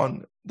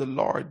on the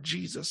Lord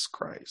Jesus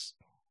Christ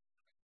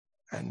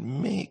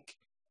and make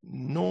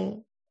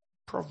no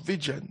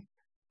provision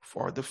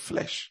for the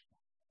flesh.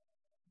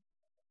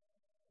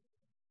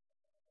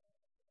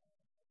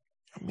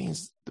 That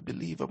means the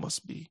believer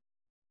must be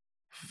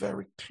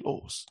very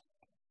closely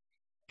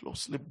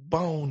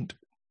bound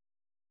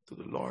to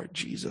the Lord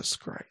Jesus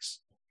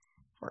Christ.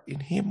 For in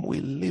him we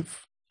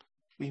live,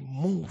 we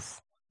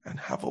move, and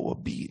have our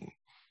being.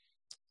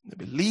 The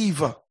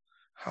believer,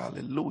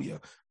 hallelujah,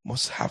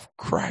 must have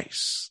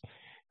Christ.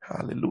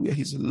 Hallelujah.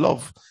 His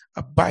love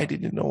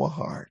abiding in our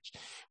hearts.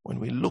 When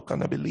we look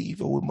on a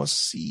believer, we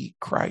must see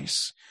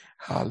Christ.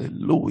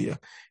 Hallelujah.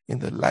 In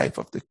the life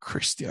of the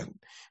Christian.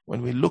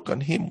 When we look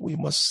on him, we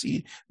must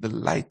see the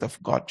light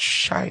of God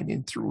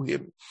shining through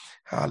him.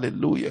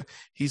 Hallelujah.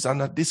 He's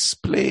on a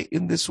display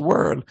in this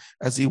world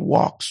as he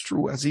walks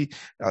through, as he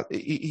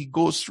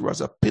goes through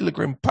as a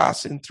pilgrim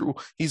passing through.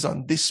 He's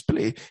on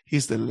display.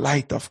 He's the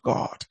light of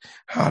God.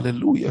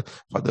 Hallelujah.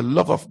 For the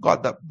love of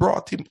God that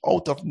brought him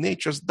out of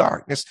nature's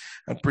darkness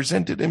and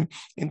presented him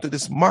into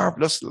this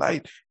marvelous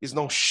light is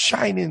now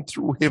shining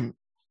through him.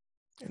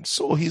 And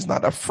so he's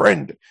not a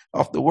friend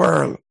of the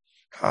world.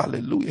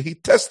 Hallelujah. He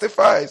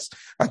testifies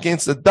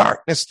against the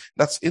darkness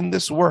that's in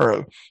this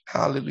world.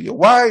 Hallelujah.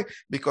 Why?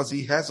 Because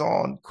he has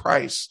on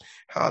Christ.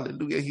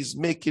 Hallelujah. He's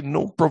making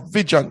no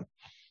provision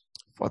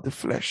for the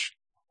flesh.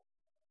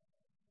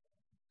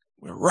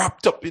 We're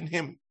wrapped up in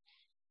him,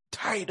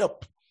 tied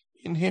up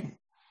in him.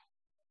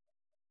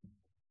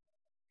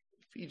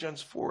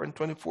 Ephesians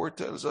 4:24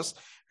 tells us,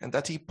 and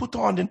that he put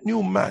on the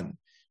new man,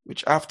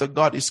 which after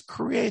God is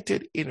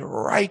created in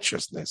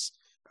righteousness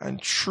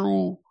and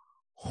true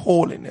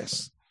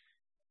holiness.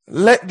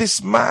 Let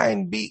this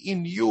mind be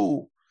in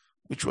you,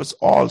 which was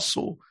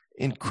also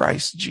in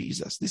Christ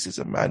Jesus. This is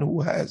a man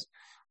who has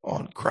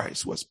on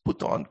Christ, was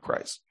put on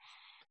Christ.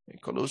 In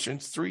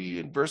Colossians 3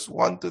 in verse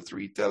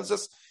 1-3 tells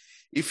us,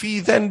 if he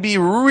then be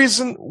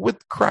risen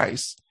with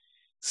Christ,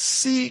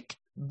 seek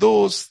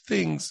those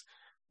things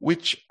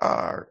which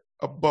are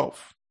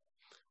above,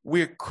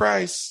 where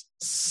Christ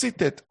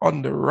sitteth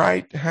on the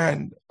right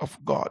hand of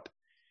God.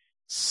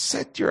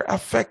 Set your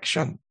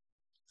affection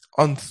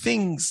on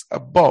things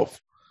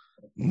above,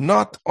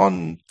 not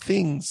on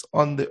things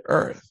on the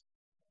earth.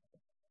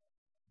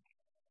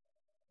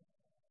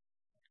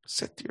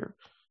 Set your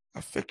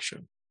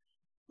affection.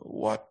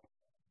 Where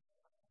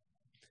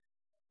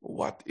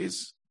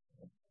is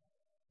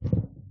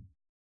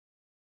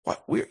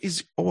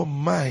our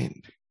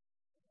mind?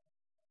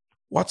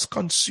 What's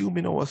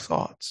consuming our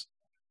thoughts?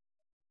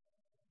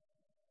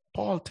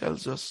 Paul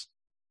tells us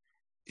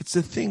it's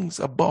the things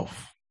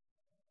above.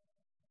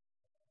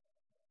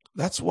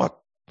 That's what's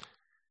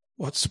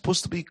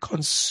supposed to be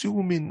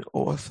consuming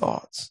our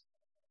thoughts.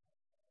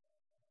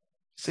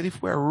 He said, if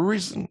we're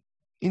risen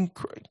in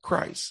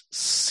Christ,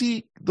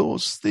 seek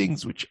those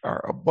things which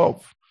are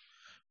above,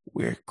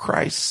 where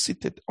Christ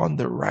sitteth on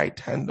the right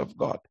hand of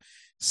God.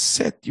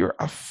 Set your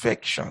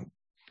affection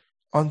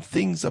on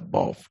things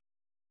above,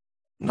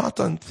 not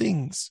on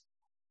things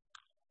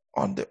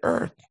on the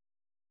earth.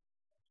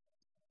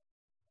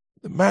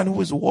 The man who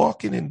is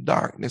walking in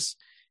darkness,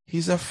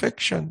 his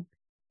affection,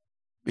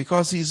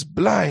 because he's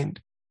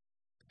blind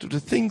to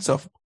the things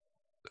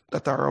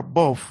that are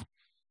above,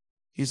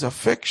 his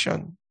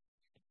affection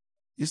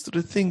is to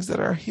the things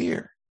that are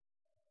here.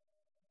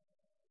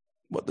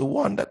 But the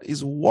one that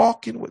is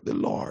walking with the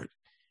Lord,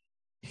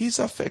 his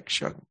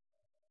affection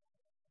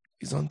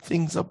is on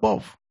things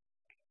above.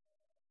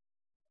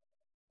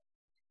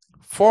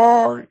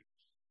 For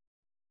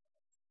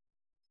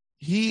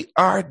ye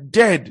are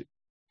dead,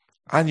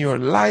 and your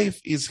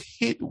life is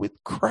hid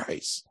with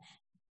Christ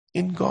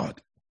in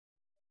God.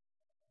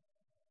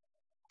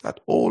 That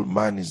old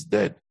man is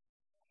dead.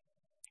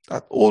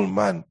 That old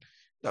man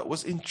that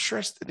was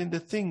interested in the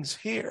things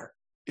here,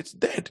 it's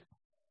dead.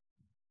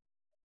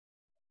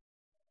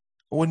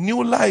 Our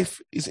new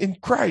life is in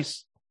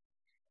Christ.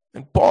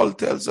 And Paul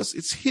tells us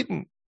it's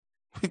hidden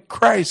with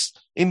Christ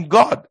in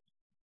God.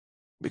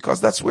 Because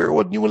that's where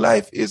our new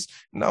life is.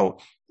 Now,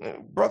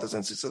 brothers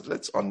and sisters,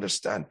 let's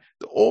understand.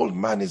 The old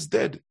man is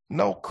dead.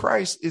 Now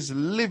Christ is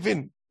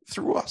living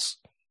through us.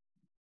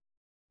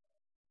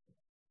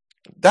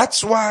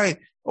 That's why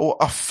our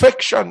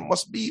affection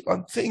must be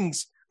on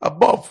things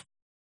above.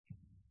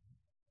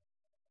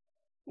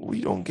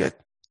 We don't get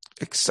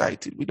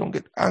excited. We don't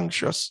get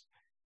anxious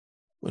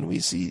when we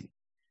see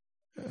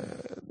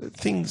the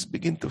things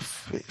begin to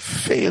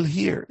fail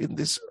here in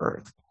this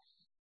earth.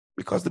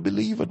 Because the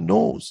believer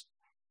knows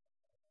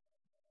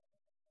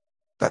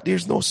that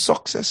there's no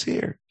success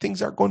here.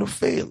 Things are going to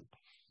fail.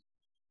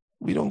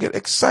 We don't get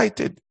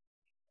excited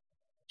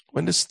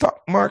when the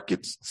stock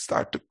markets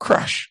start to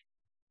crash,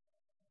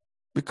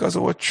 because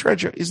our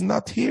treasure is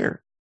not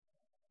here.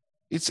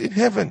 It's in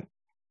heaven.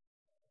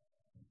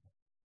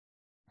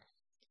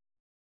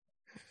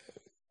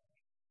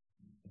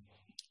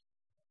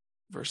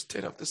 Verse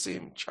 10 of the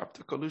same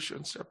chapter,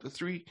 Colossians chapter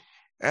 3,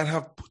 and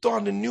have put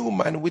on the new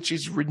man, which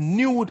is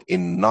renewed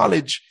in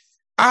knowledge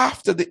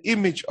after the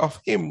image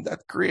of him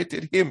that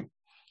created him.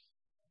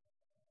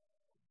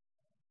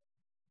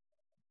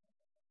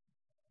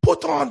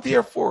 Put on,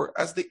 therefore,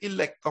 as the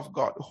elect of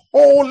God,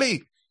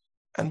 holy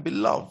and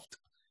beloved,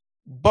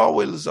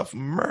 bowels of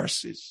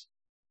mercies,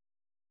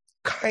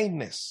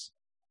 kindness,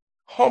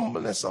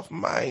 humbleness of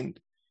mind,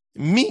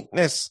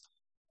 meekness,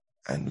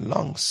 and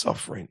long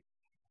suffering.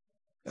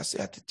 That's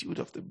the attitude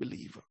of the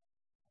believer.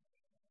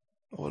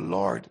 Our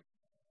Lord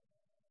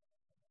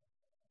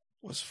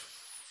was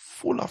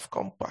full of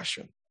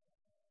compassion.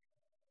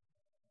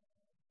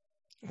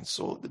 And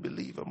so the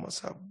believer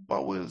must have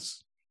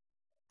bowels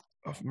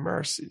of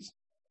mercies.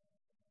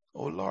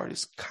 Our Lord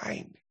is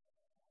kind.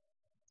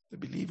 The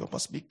believer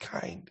must be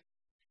kind.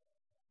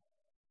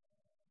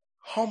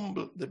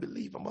 Humble. The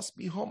believer must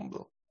be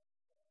humble.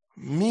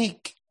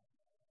 Meek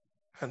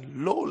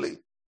and lowly.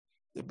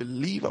 The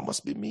believer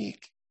must be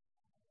meek.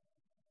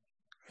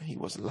 And he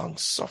was long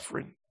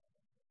suffering.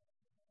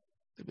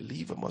 The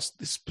believer must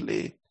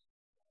display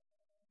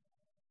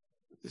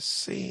the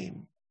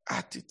same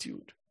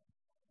attitude.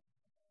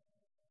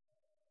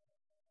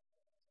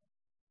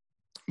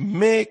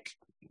 Make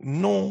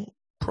no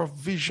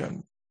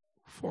provision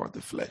for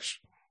the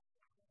flesh.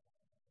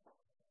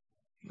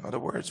 In other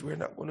words, we're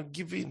not going to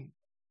give in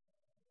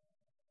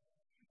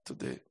to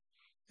the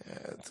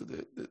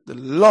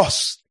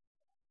lust,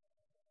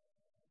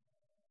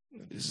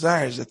 the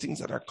desires, the things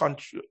that are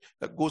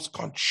that goes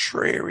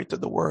contrary to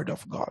the word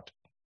of God.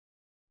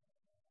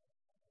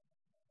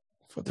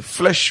 For the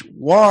flesh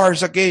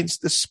wars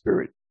against the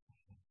spirit.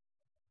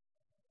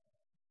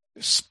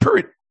 The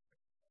spirit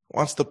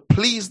wants to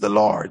please the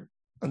Lord,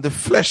 and the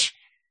flesh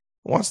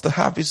wants to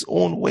have his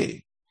own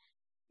way.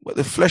 But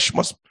the flesh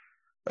must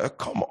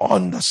come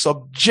under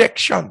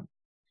subjection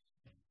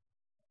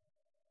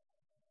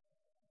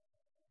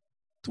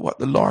to what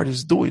the Lord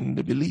is doing in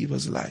the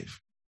believer's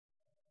life.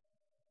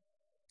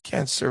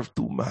 Can't serve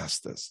two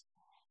masters.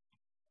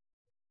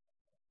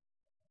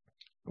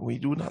 We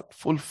do not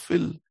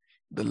fulfill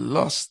the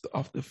lust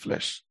of the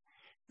flesh.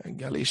 And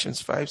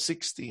Galatians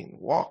 5:16,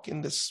 walk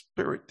in the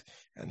spirit,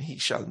 and he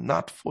shall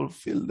not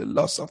fulfill the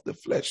lust of the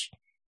flesh.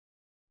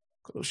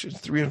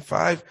 Colossians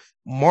 3:5,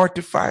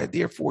 mortify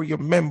therefore your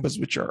members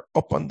which are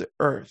upon the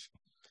earth.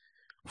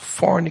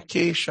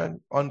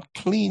 Fornication,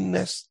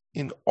 uncleanness,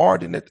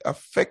 inordinate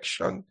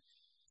affection,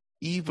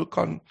 evil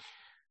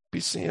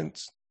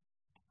concupiscence,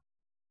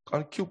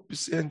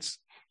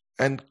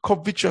 and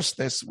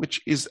covetousness,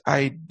 which is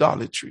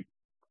idolatry.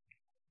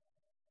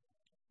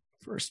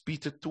 1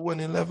 Peter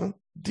 2:11,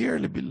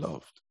 dearly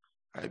beloved,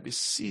 I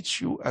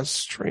beseech you as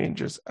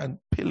strangers and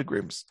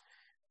pilgrims,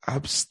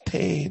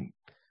 abstain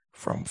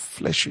from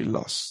fleshly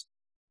lusts,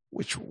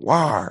 which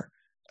war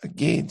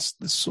against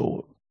the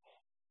soul.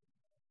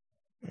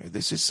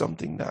 This is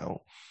something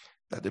now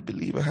that the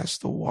believer has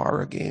to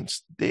war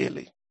against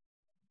daily.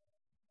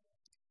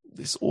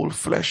 This old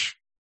flesh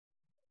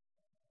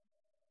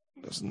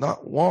does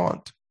not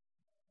want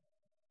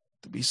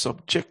to be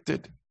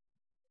subjected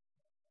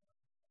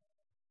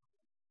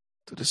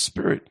to the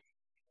spirit.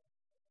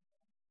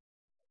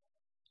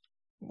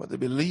 But the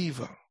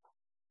believer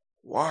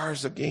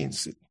wars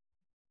against it.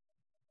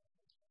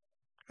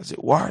 As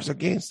it wars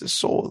against the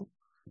soul,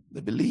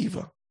 the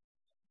believer,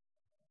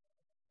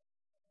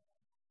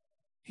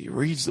 he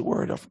reads the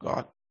word of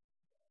God.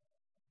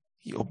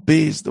 He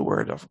obeys the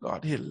word of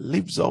God. He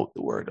lives out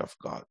the word of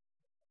God.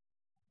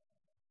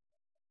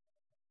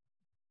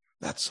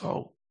 That's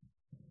how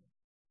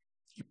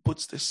he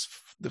puts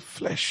the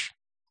flesh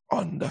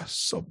under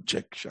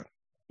subjection.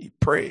 He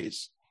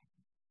prays,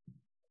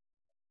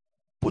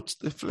 puts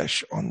the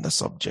flesh under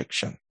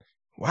subjection.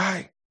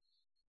 Why?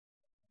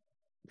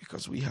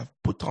 Because we have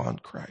put on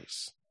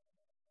Christ.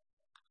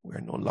 We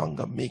are no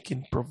longer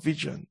making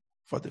provision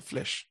for the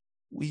flesh.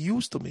 We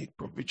used to make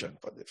provision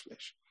for the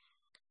flesh.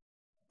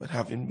 But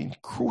having been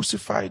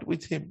crucified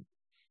with him,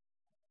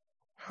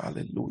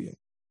 hallelujah,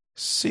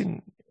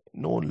 sin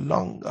no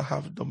longer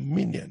have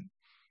dominion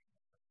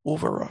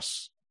over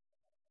us.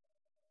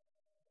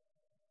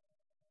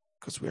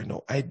 Because we are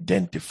now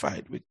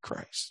identified with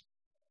Christ.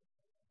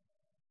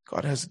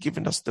 God has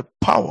given us the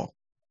power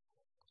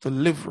to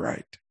live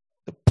right,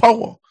 the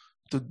power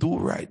to do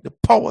right, the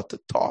power to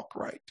talk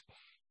right.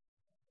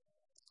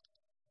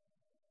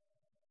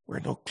 We're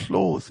now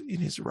clothed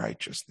in his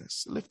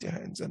righteousness. Lift your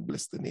hands and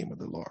bless the name of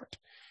the Lord.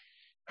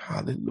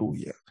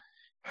 Hallelujah.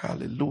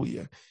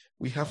 Hallelujah.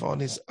 We have on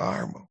his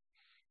armor.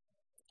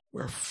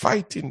 We're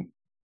fighting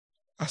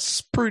a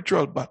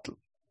spiritual battle.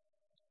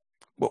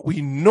 But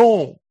we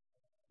know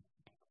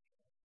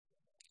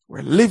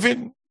we're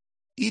living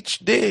each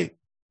day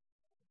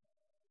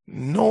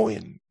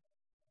knowing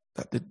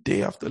that the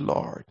day of the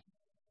Lord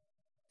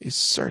is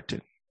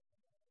certain.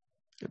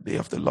 The day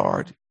of the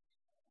Lord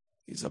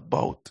is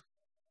about.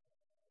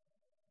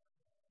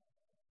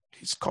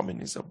 His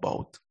coming is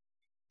about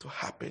to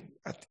happen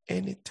at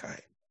any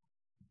time.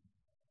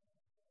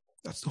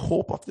 That's the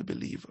hope of the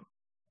believer.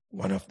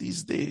 One of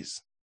these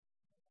days,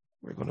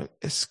 we're going to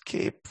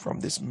escape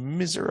from this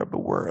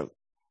miserable world.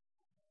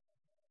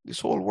 This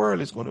whole world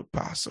is going to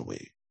pass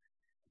away,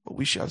 but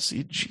we shall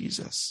see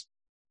Jesus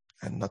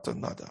and not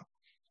another.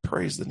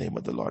 Praise the name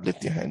of the Lord.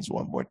 Lift your hands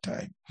one more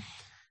time.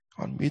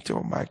 Unmute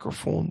your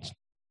microphones.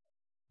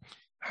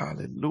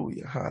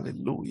 Hallelujah,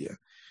 hallelujah.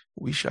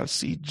 We shall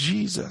see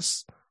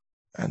Jesus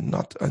and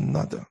not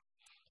another.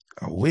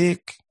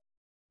 Awake,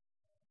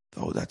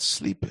 thou that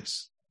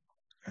sleepest,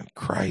 and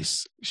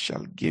Christ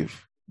shall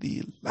give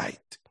thee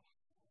light.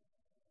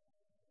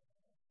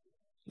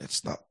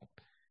 Let's not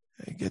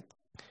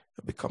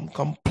become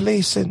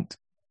complacent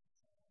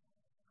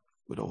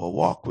with our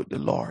walk with the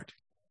Lord.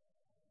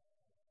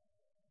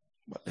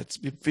 But let's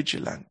be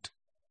vigilant.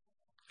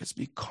 Let's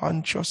be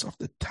conscious of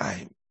the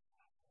time.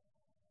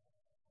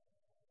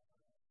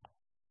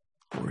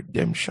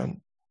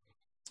 redemption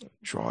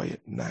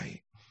draweth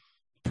nigh.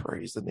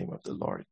 Praise the name of the Lord.